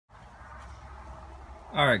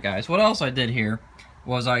Alright guys, what else I did here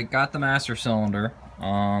was I got the master cylinder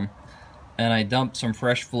and I dumped some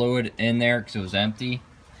fresh fluid in there because it was empty,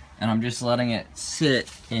 and I'm just letting it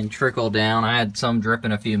sit and trickle down. I had some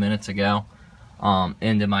dripping a few minutes ago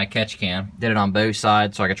into my catch can. Did it on both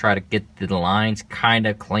sides so I could try to get the lines kind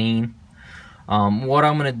of clean. What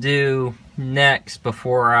I'm going to do next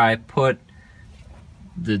before I put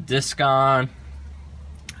the disc on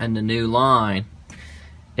and the new line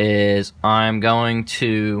is I'm going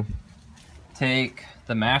to take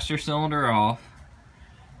the master cylinder off.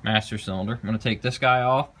 I'm going to take this guy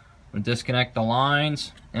off. I'm going to disconnect the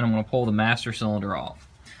lines, and I'm going to pull the master cylinder off.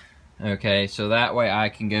 Okay, so that way I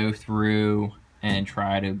can go through and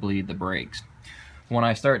try to bleed the brakes. When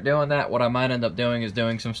I start doing that, what I might end up doing is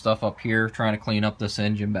doing some stuff up here, trying to clean up this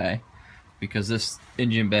engine bay, because this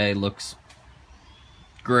engine bay looks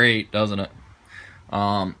great, doesn't it?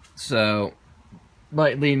 So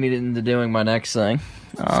might lead me into doing my next thing.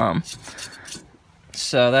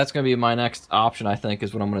 So that's going to be my next option, I think,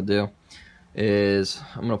 is what I'm going to do. Is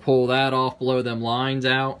I'm going to pull that off, blow them lines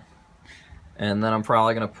out, and then I'm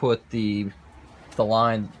probably going to put the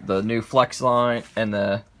new flex line and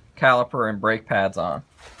the caliper and brake pads on.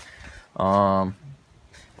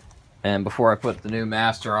 And before I put the new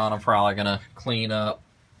master on, I'm probably going to clean up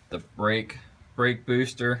the brake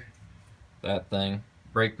booster, that thing,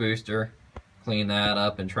 brake booster, clean that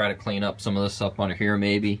up and try to clean up some of this stuff under here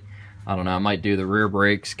maybe. I don't know, I might do the rear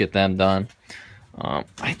brakes, get them done.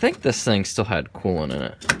 I think this thing still had coolant in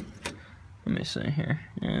it. Let me see here.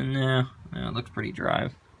 No, it looks pretty dry.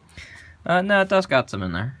 No, it does got some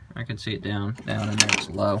in there. I can see it down in there, it's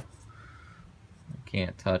low. I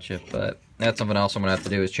can't touch it, but that's something else I'm gonna have to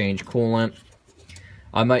do is change coolant.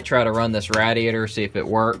 I might try to run this radiator, see if it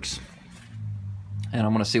works. And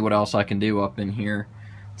I'm gonna see what else I can do up in here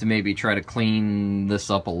to maybe try to clean this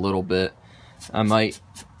up a little bit. I might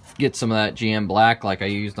get some of that GM black like I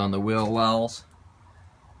used on the wheel wells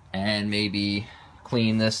and maybe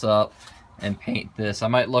clean this up and paint this. I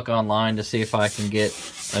might look online to see if I can get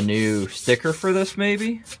a new sticker for this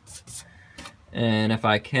maybe. And if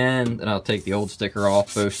I can, then I'll take the old sticker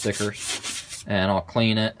off, both stickers, and I'll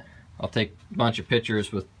clean it. I'll take a bunch of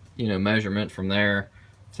pictures with, you know, measurement from there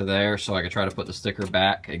to there so I can try to put the sticker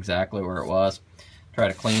back exactly where it was. Try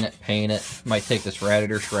to clean it, paint it. Might take this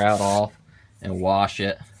radiator shroud off and wash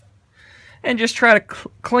it. And just try to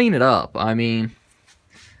clean it up. I mean,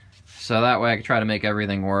 so that way I can try to make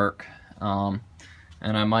everything work. And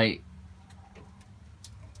I might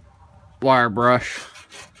wire brush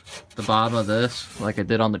the bottom of this like I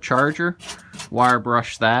did on the Charger. Wire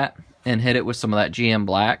brush that and hit it with some of that GM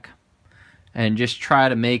black. And just try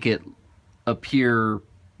to make it appear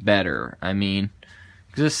better. I mean,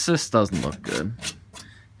 this doesn't look good.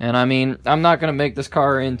 And I mean, I'm not going to make this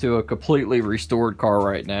car into a completely restored car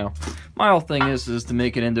right now. My whole thing is to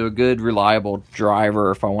make it into a good, reliable driver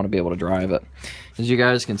if I want to be able to drive it. As you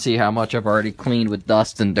guys can see how much I've already cleaned with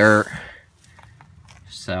dust and dirt.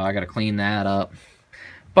 So I got to clean that up.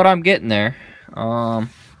 But I'm getting there. I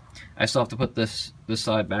still have to put this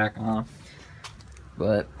side back on.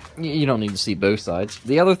 But you don't need to see both sides.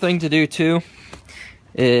 The other thing to do too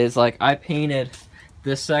is, like, I painted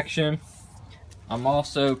this section. I'm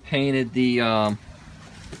also painted the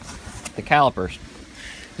calipers.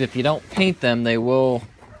 If you don't paint them, they will.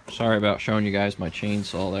 Sorry about showing you guys my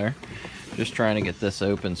chainsaw there. Just trying to get this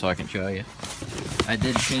open so I can show you. I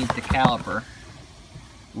did paint the caliper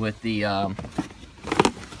with the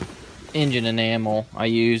engine enamel. I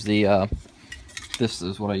use the this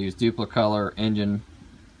is what I use, Duplicolor engine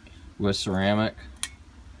with ceramic.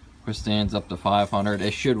 Withstands up to 500.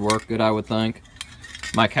 It should work good, I would think.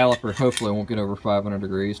 My caliper hopefully won't get over 500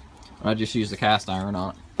 degrees. I just use the cast iron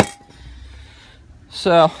on it.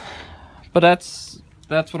 So, but that's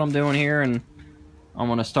what I'm doing here, and I'm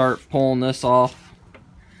gonna start pulling this off.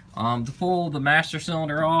 To pull the master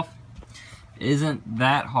cylinder off isn't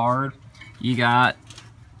that hard. You got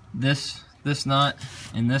this nut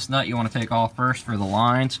and this nut you want to take off first for the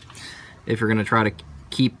lines if you're gonna try to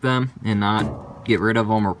keep them and not get rid of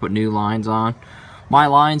them or put new lines on. My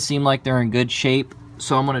lines seem like they're in good shape,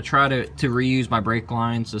 so I'm going to try to reuse my brake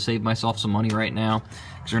lines to save myself some money right now,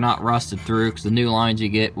 because they're not rusted through, because the new lines you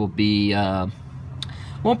get will be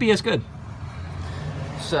won't be as good.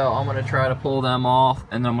 So I'm going to try to pull them off,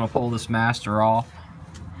 and then I'm going to pull this master off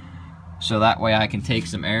so that way I can take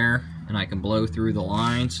some air and I can blow through the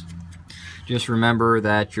lines. Just remember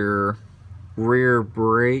that your rear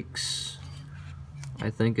brakes, I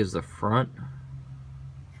think, is the front.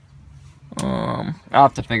 I'll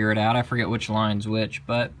have to figure it out. I forget which line's which,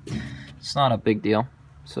 but it's not a big deal.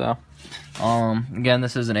 So, again,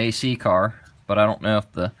 this is an AC car, but I don't know if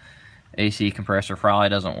the AC compressor probably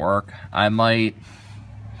doesn't work. I might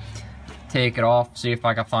take it off, see if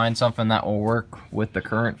I can find something that will work with the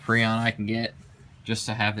current Freon I can get, just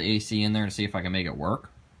to have the AC in there to see if I can make it work.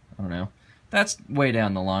 I don't know. That's way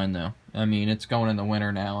down the line though. I mean, it's going in the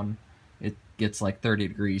winter now and it gets like 30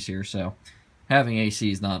 degrees here, so having AC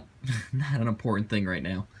is not, not an important thing right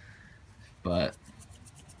now. But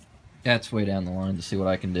that's way down the line to see what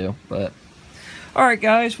I can do. But alright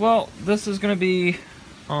guys, well, this is going to be,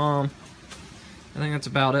 I think that's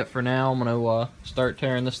about it for now. I'm going to start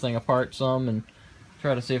tearing this thing apart some and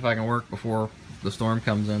try to see if I can work before the storm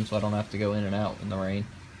comes in so I don't have to go in and out in the rain.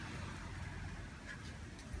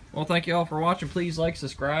 Well, thank you all for watching. Please like,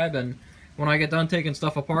 subscribe, and when I get done taking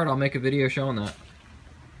stuff apart, I'll make a video showing that.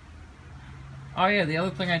 Oh yeah, the other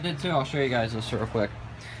thing I did too, I'll show you guys this real quick,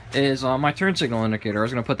 is my turn signal indicator. I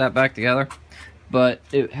was going to put that back together, but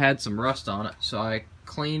it had some rust on it, so I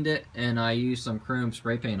cleaned it and I used some chrome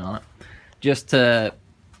spray paint on it just to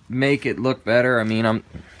make it look better. I mean,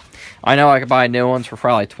 I know I could buy new ones for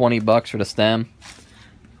probably 20 bucks for the stem,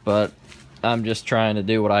 but I'm just trying to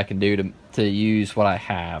do what I can do to use what I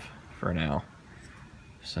have for now.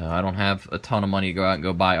 So I don't have a ton of money to go out and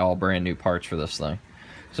go buy all brand new parts for this thing.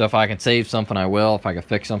 So if I can save something, I will. If I can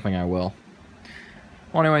fix something, I will.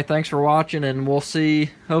 Well, anyway, thanks for watching, and we'll see.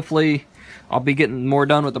 Hopefully, I'll be getting more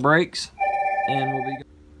done with the brakes, and we'll be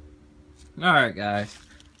good. Alright, guys.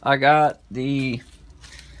 I got the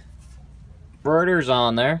rotors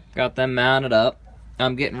on there. Got them mounted up.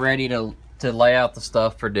 I'm getting ready to lay out the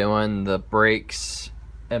stuff for doing the brakes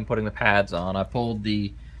and putting the pads on. I pulled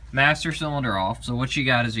the master cylinder off. So what you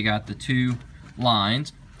got is you got the 2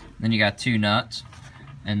 lines, then you got 2 nuts,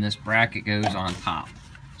 and this bracket goes on top.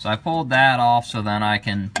 So I pulled that off so then I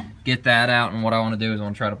can get that out, and what I want to do is I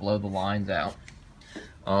want to try to blow the lines out.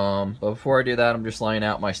 But before I do that, I'm just laying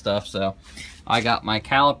out my stuff. So I got my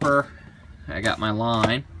caliper, I got my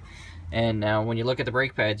line, and now when you look at the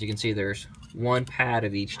brake pads, you can see there's 1 pad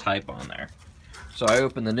of each type on there. So I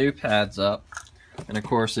open the new pads up, and of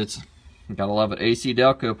course it's, gotta love it, AC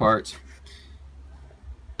Delco parts,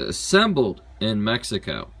 assembled in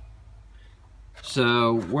Mexico.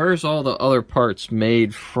 So where's all the other parts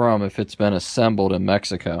made from if it's been assembled in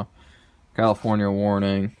Mexico? California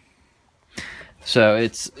warning. So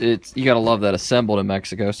it's you gotta love that, assembled in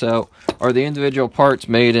Mexico. So are the individual parts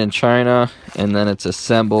made in China and then it's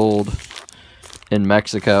assembled in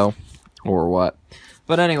Mexico or what?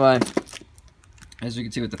 But anyway, as you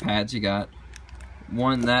can see with the pads, you got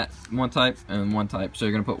one type and one type. So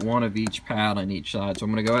you're gonna put 1 of each pad on each side. So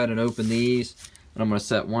I'm gonna go ahead and open these, and I'm gonna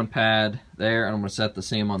set 1 pad there, and I'm gonna set the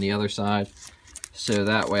same on the other side. So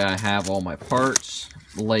that way I have all my parts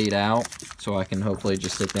laid out, so I can hopefully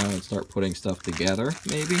just sit down and start putting stuff together,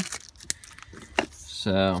 maybe.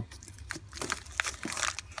 So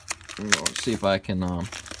let's see if I can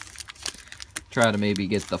try to maybe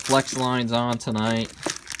get the flex lines on tonight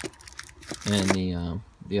and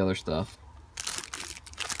the other stuff.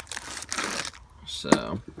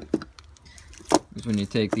 So when you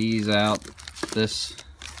take these out, this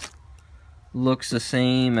looks the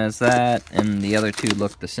same as that, and the other 2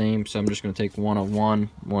 look the same. So I'm just going to take 1 of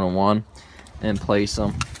one, and place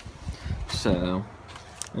them. So,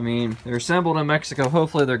 I mean, they're assembled in Mexico.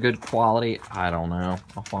 Hopefully they're good quality. I don't know.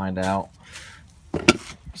 I'll find out.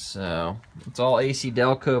 So, it's all AC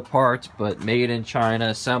Delco parts, but made in China,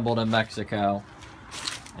 assembled in Mexico.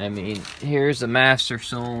 I mean, here's the master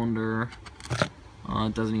cylinder.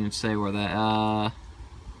 It doesn't even say where that,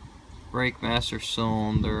 brake master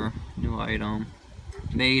cylinder, new item,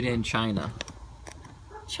 made in China.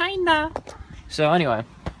 China. So anyway,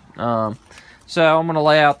 so I'm gonna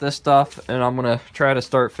lay out this stuff, and I'm gonna try to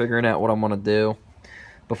start figuring out what I'm gonna do.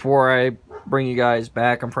 Before I bring you guys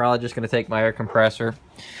back, I'm probably just gonna take my air compressor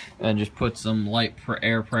and just put some light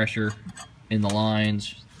air pressure in the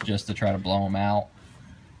lines just to try to blow them out,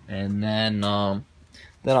 and then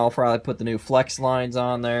I'll probably put the new flex lines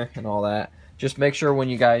on there and all that. Just make sure when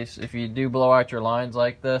you guys, if you do blow out your lines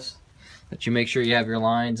like this, that you make sure you have your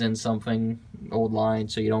lines in something, old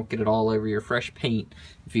lines, so you don't get it all over your fresh paint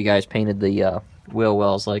if you guys painted the wheel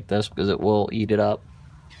wells like this, because it will eat it up.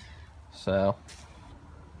 So,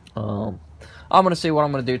 I'm going to see what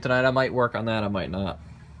I'm going to do tonight. I might work on that, I might not.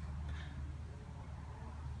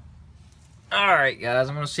 Alright guys,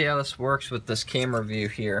 I'm going to see how this works with this camera view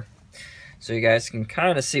here. So you guys can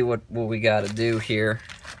kind of see what we got to do here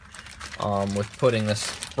with putting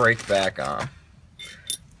this brake back on.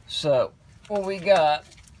 So what we got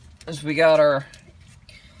is we got our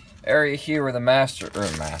area here where the master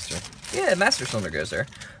cylinder goes there.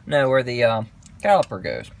 No, where the caliper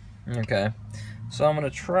goes. Okay, so I'm gonna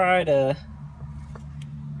try to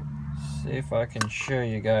see if I can show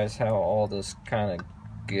you guys how all this kind of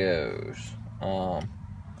goes.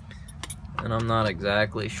 And I'm not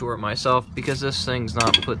exactly sure myself because this thing's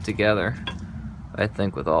not put together, I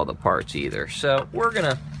think, with all the parts either. So we're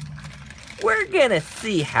gonna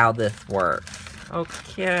see how this works.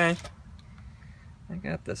 Okay. I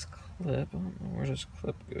got this clip. I don't know where this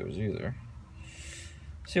clip goes either.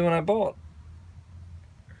 See, when I bought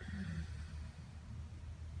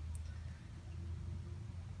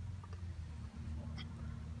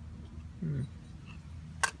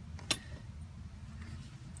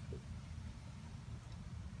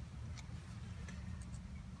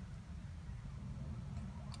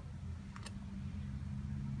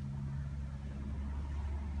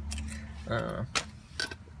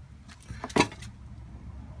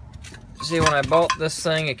see, when I bought this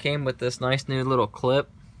thing, it came with this nice new little clip,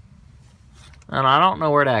 and I don't know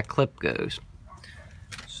where that clip goes.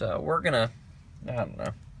 So we're gonna, I don't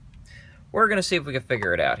know. We're gonna see if we can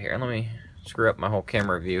figure it out here. Let me screw up my whole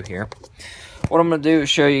camera view here. What I'm gonna do is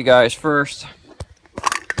show you guys first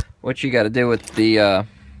what you got to do with the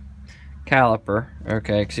caliper.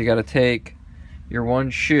 Okay, because you got to take your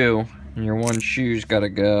one shoe, and your one shoe's got to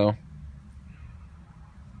go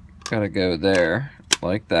there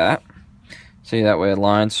like that. See, that way it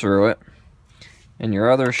lines through it. And your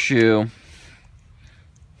other shoe,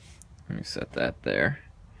 let me set that there.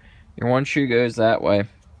 Your one shoe goes that way,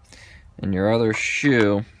 and your other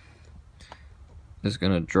shoe is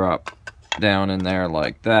going to drop down in there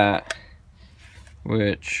like that,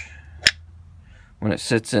 which when it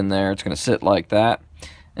sits in there, it's going to sit like that,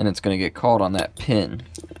 and it's going to get caught on that pin.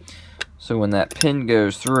 So when that pin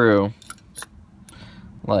goes through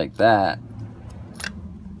like that,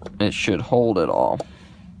 it should hold it all.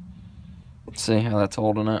 See how that's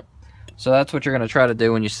holding it? So that's what you're going to try to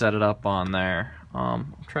do when you set it up on there.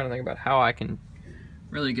 I'm trying to think about how I can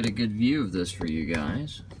really get a good view of this for you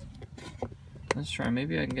guys. Let's try,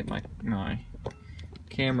 maybe I can get my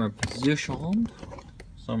camera positioned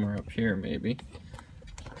somewhere up here maybe.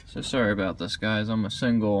 So sorry about this, guys. I'm a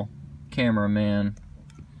single cameraman,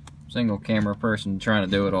 single camera person trying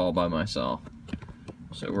to do it all by myself.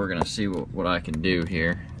 So we're gonna see what I can do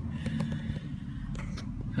here.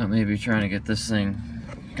 Maybe trying to get this thing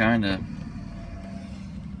kinda,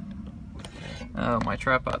 oh, my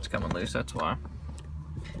tripod's coming loose, that's why.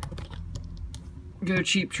 Go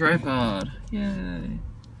cheap tripod, yay.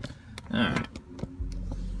 Alright,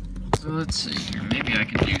 so let's see here, maybe I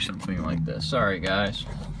can do something like this. Sorry guys,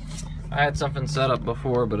 I had something set up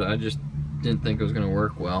before, but I just didn't think it was gonna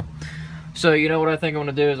work well. So you know what I think I'm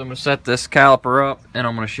gonna do is I'm gonna set this caliper up, and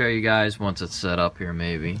I'm gonna show you guys once it's set up here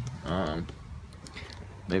maybe.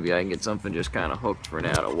 Maybe I can get something just kind of hooked for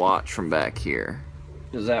now to watch from back here.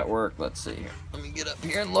 Does that work? Let's see here. Let me get up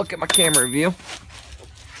here and look at my camera view.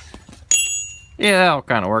 Yeah, that'll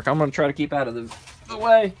kind of work. I'm gonna try to keep out of the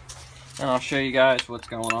way, and I'll show you guys what's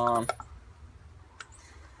going on.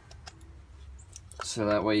 So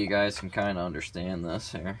that way you guys can kind of understand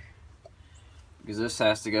this here. Because this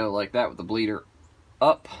has to go like that with the bleeder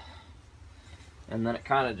up, and then it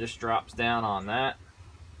kind of just drops down on that.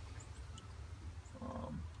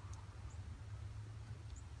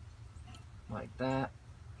 Like that,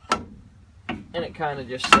 and it kind of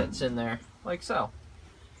just sits in there like so.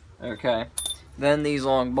 Okay, then these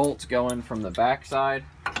long bolts go in from the back side.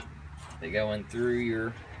 They go in through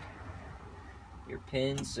your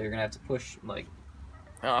pins, so you're gonna have to push like,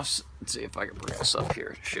 let's see if I can bring this up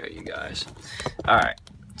here to show you guys. Alright,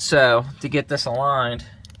 so to get this aligned,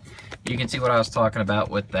 you can see what I was talking about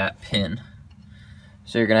with that pin.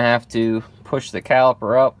 So you're gonna have to push the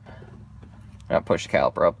caliper up. Not push the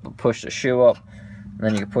caliper up, but push the shoe up. And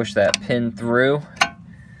then you can push that pin through.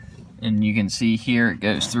 And you can see here it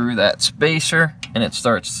goes through that spacer, and it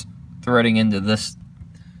starts threading into this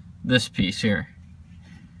piece here.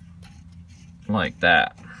 Like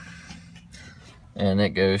that. And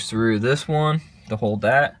it goes through this one to hold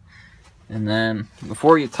that. And then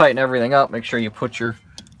before you tighten everything up, make sure you put your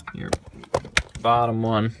bottom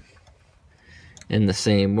one in the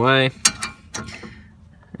same way.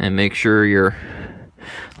 And make sure you're,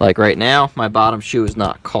 like right now, my bottom shoe is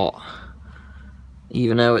not caught.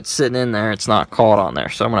 Even though it's sitting in there, it's not caught on there.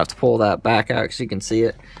 So I'm going to have to pull that back out so you can see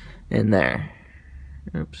it in there.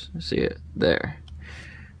 Oops, see it there.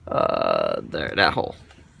 There, that hole.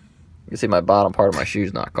 You can see my bottom part of my shoe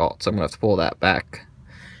is not caught. So I'm going to have to pull that back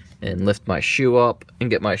and lift my shoe up and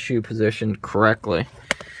get my shoe positioned correctly.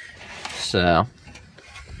 So,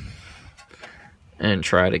 and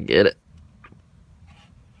try to get it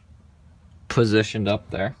positioned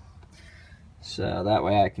up there, so that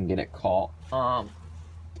way I can get it caught.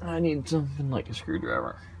 I need something like a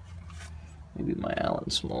screwdriver. Maybe my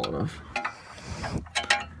Allen's small enough.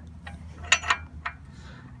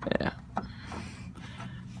 Yeah.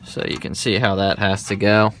 So you can see how that has to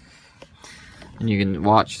go. And you can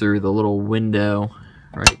watch through the little window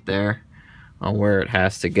right there on where it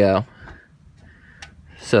has to go.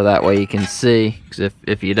 So that way you can see, because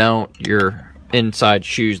if you don't, your inside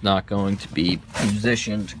shoe's not going to be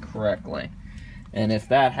positioned correctly. And if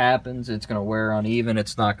that happens, it's going to wear uneven.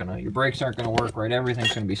 It's not going to, your brakes aren't going to work right. Everything's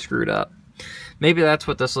going to be screwed up. Maybe that's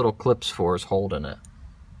what this little clip's for, is holding it.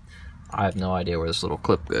 I have no idea where this little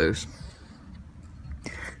clip goes.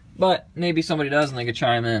 But maybe somebody does and they could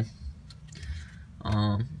chime in.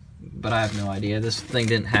 But I have no idea. This thing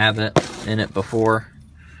didn't have it in it before.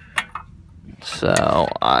 So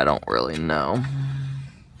I don't really know.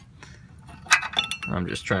 I'm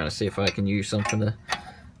just trying to see if I can use something to...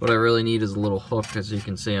 What I really need is a little hook. As you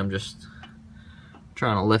can see, I'm just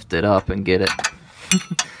trying to lift it up and get it.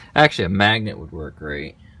 Actually, a magnet would work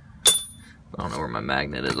great. I don't know where my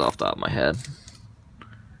magnet is off the top of my head.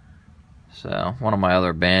 So, one of my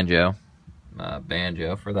other banjo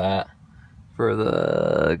for that. For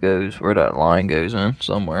the goes, where that line goes in,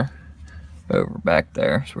 somewhere. Over back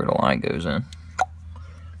there is where the line goes in.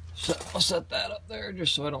 So, I'll set that up there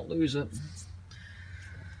just so I don't lose it.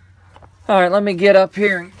 Alright, let me get up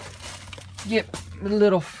here and get a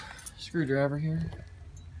little screwdriver here.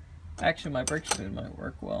 Actually, my brake spoon might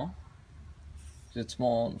work well. It's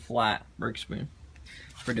small and flat brake spoon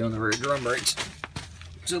for doing the rear drum brakes.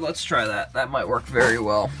 So let's try that. That might work very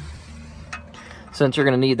well. Since you're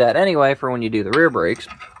going to need that anyway for when you do the rear brakes,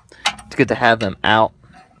 it's good to have them out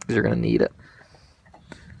because you're going to need it.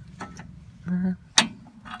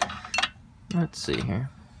 Let's see here.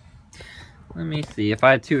 Let me see. If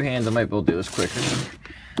I had two hands, I might be able to do this quicker.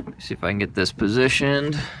 Let me see if I can get this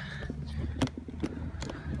positioned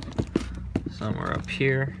somewhere up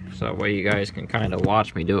here, so that way you guys can kind of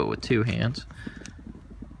watch me do it with two hands.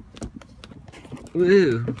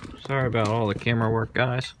 Ooh, sorry about all the camera work,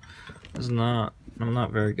 guys. I'm not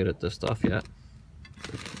very good at this stuff yet.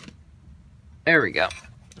 There we go.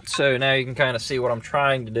 So now you can kind of see what I'm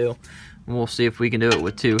trying to do. And we'll see if we can do it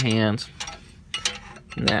with two hands.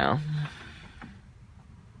 Now.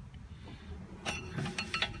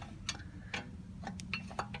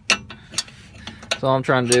 So all I'm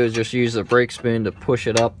trying to do is just use the brake spoon to push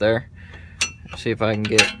it up there. See if I can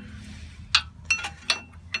get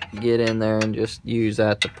in there and just use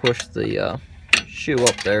that to push the shoe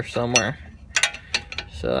up there somewhere.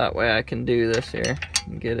 So that way I can do this here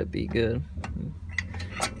and get it be good.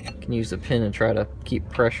 I can use the pin and try to keep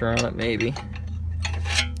pressure on it maybe.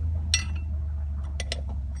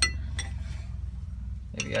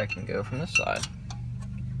 Maybe I can go from this side.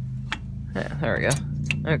 Yeah, there we go.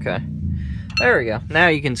 Okay. There we go. Now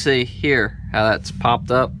you can see here how that's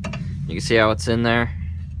popped up. You can see how it's in there.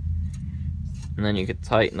 And then you can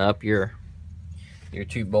tighten up your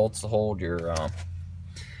two bolts to hold your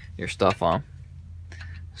stuff on.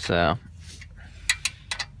 So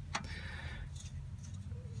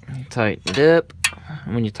tighten it up.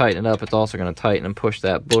 And when you tighten it up, it's also going to tighten and push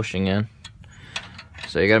that bushing in.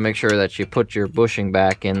 So you got to make sure that you put your bushing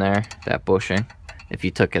back in there, that bushing, if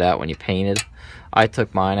you took it out when you painted. I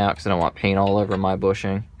took mine out because I don't want paint all over my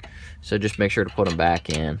bushing. So just make sure to put them back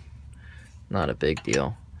in. Not a big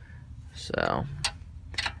deal. So,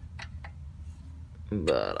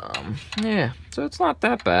 but yeah, so it's not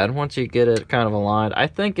that bad once you get it kind of aligned. I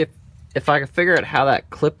think if I can figure out how that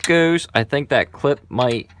clip goes, I think that clip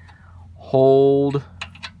might hold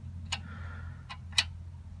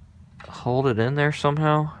it in there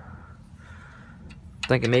somehow. I'm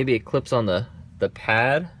thinking maybe it clips on the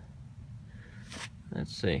pad.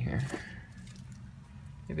 Let's see here.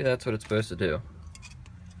 Maybe that's what it's supposed to do.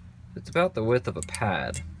 It's about the width of a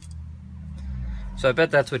pad. So I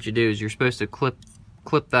bet that's what you do, is you're supposed to clip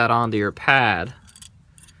that onto your pad,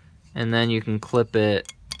 and then you can clip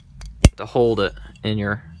it to hold it in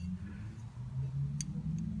your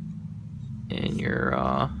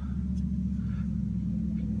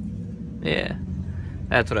yeah,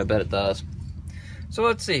 that's what I bet it does. So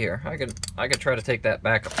let's see here. I could try to take that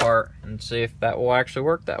back apart and see if that will actually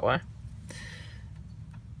work that way.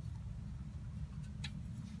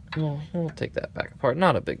 Well, we'll take that back apart.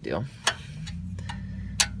 Not a big deal.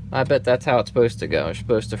 I bet that's how it's supposed to go. You're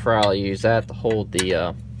supposed to probably use that to hold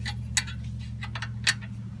the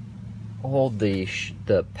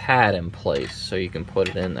pad in place so you can put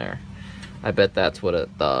it in there. I bet that's what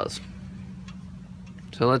it does.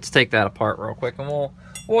 So let's take that apart real quick and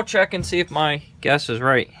we'll check and see if my guess is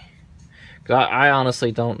right. 'Cause I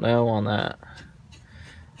honestly don't know on that.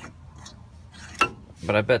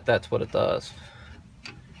 But I bet that's what it does.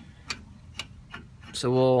 So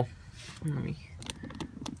we'll, let me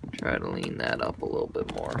try to lean that up a little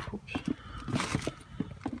bit more. Oops.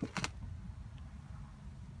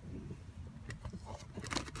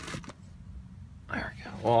 There we go.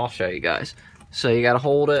 Well, I'll show you guys. So you got to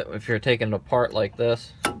hold it if you're taking it apart like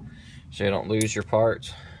this, so you don't lose your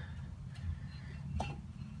parts.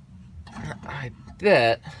 I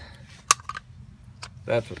bet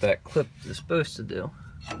that's what that clip is supposed to do,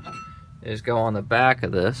 is go on the back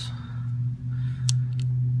of this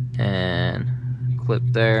and clip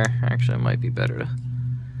there. Actually, it might be better to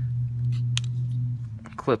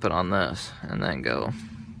clip it on this and then go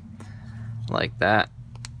like that.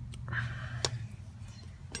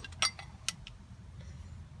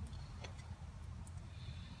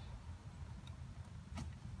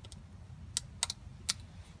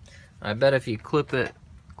 I bet if you clip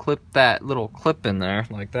that little clip in there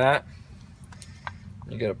like that,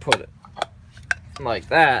 you gotta put it like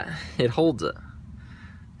that, it holds it.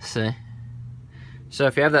 See? So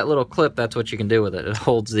if you have that little clip, that's what you can do with it. It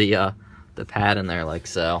holds the pad in there like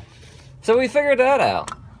so. So we figured that out.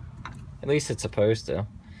 At least it's supposed to.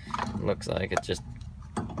 It looks like it just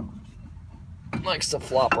likes to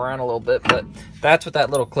flop around a little bit, but that's what that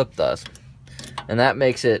little clip does. And that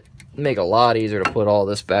makes it a lot easier to put all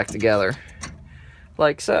this back together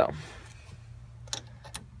like so.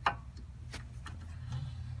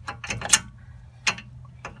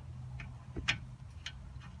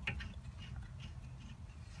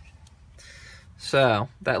 So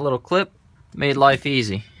that little clip made life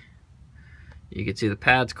easy. You can see the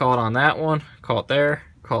pads caught on that one, caught there,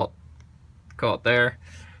 caught there,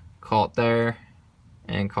 caught there,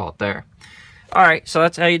 and caught there. Alright, so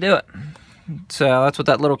that's how you do it. So that's what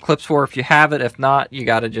that little clip's for if you have it. If not, you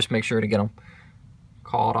got to just make sure to get them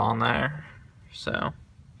caught on there. So,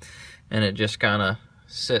 and it just kind of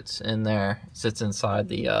sits in there, sits inside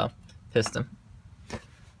the piston.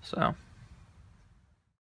 So